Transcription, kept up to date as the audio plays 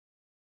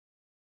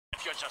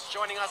If you're just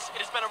joining us,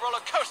 it has been a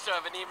roller coaster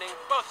of an evening.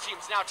 Both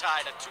teams now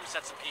tied at 2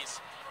 sets apiece.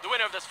 The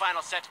winner of this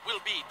final set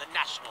will be the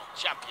national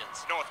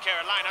champions. North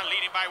Carolina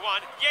leading by 1.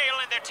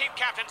 Yale and their team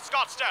captain,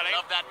 Scott Sterling.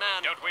 Love that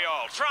man. Don't we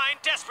all? Trying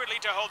desperately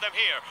to hold them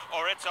here,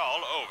 or it's all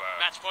over.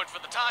 Match point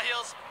for the Tar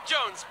Heels.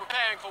 Jones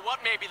preparing for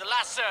what may be the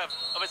last serve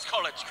of his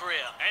college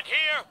career. And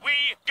here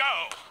we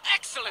go.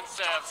 Excellent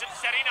serves. Johnson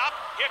setting up.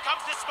 Here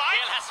comes the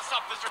spike. Yale has to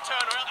stop this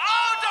return or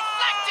oh,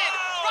 deflected!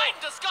 Right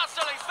into Scott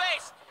Sterling's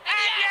face.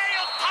 And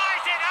Yale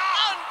ties it up.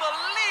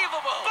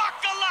 Unbelievable!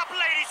 Buckle up,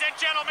 ladies and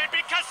gentlemen,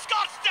 because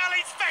Scott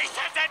Sterling's face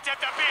has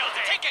entered the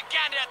building. Take a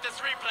gander at this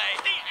replay.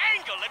 The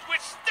angle at which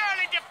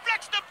Sterling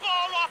deflects the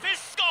ball off his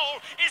skull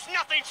is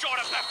nothing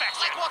short of perfection.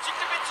 Like watching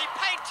Da Vinci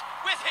paint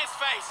with his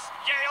face.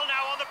 Yale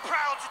now on the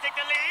prowl to take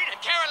the lead. And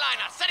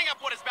Carolina setting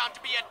up what is bound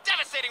to be a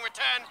devastating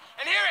return.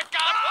 And here it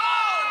comes.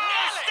 Oh,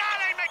 nearly!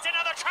 Sterling makes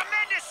another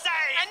tremendous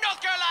save. And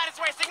North Carolina's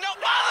wasting no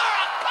mother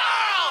of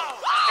pearl.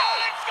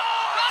 Sterling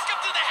scores!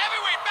 Welcome to the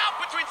heavyweight bout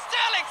between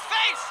Sterling's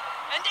face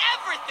and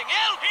everything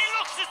else. He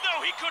looks as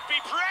though he could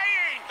be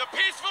praying. The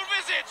peaceful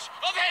visage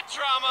of head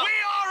trauma. We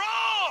are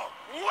all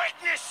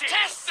witnesses.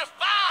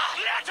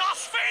 Testify. Let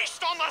us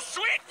feast on the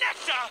sweet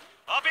nectar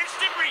of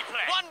instant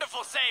replay.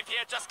 Wonderful save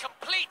here, just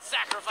complete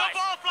The sacrifice.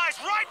 ball flies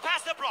right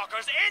past the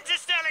blockers, into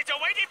Sterling's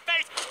awaiting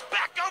face,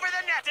 back over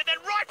the net, and then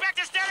right back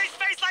to Sterling's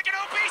face like an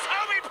obese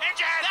homing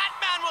pigeon. That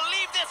man will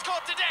leave this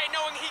court today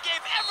knowing he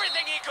gave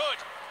everything he could.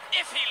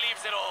 If he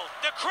leaves it all.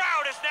 The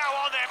crowd is now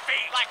on their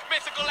feet. Like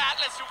mythical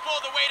Atlas who bore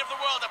the weight of the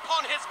world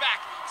upon his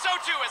back, so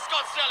too has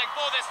Scott Sterling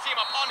bore this team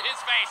upon his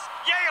face.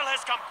 Yale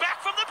has come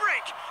back from the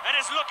brink and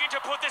is looking to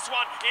put this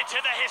one into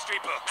the history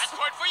books. That's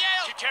point for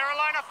Yale. Did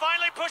Carolina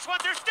finally push one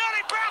through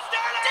Sterling? Brown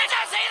Sterling! Did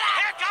you see that?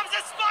 Here comes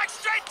a spike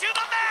straight to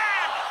the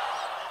man!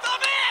 The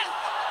man!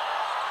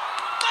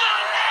 The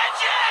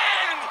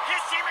legend!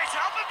 His teammates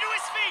help him to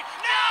his feet.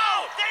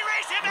 No! They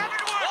raise him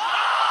heavenward.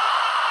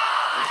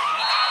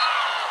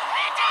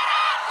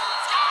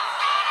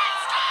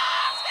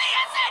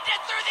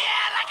 Through the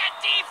air like a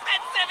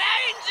defensive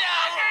angel!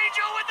 An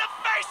angel with the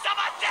face of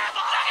a devil!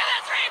 Look at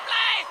this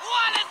replay!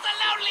 1 is the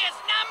loneliest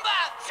number!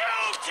 2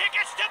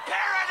 tickets to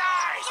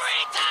paradise!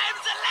 3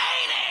 times a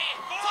lady!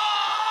 4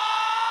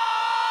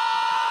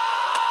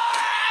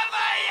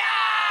 ever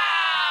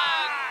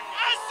young!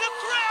 As the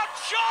crowd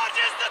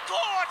charges the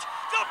court,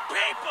 the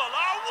people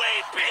are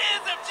weeping!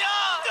 Tears of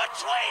joy! The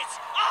tweets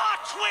are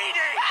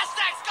tweeting!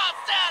 Hashtag Scott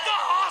Sterling!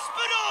 The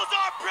hospitals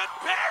are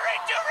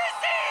preparing to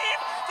receive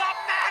the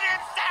man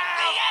himself!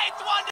 The 8th wonder!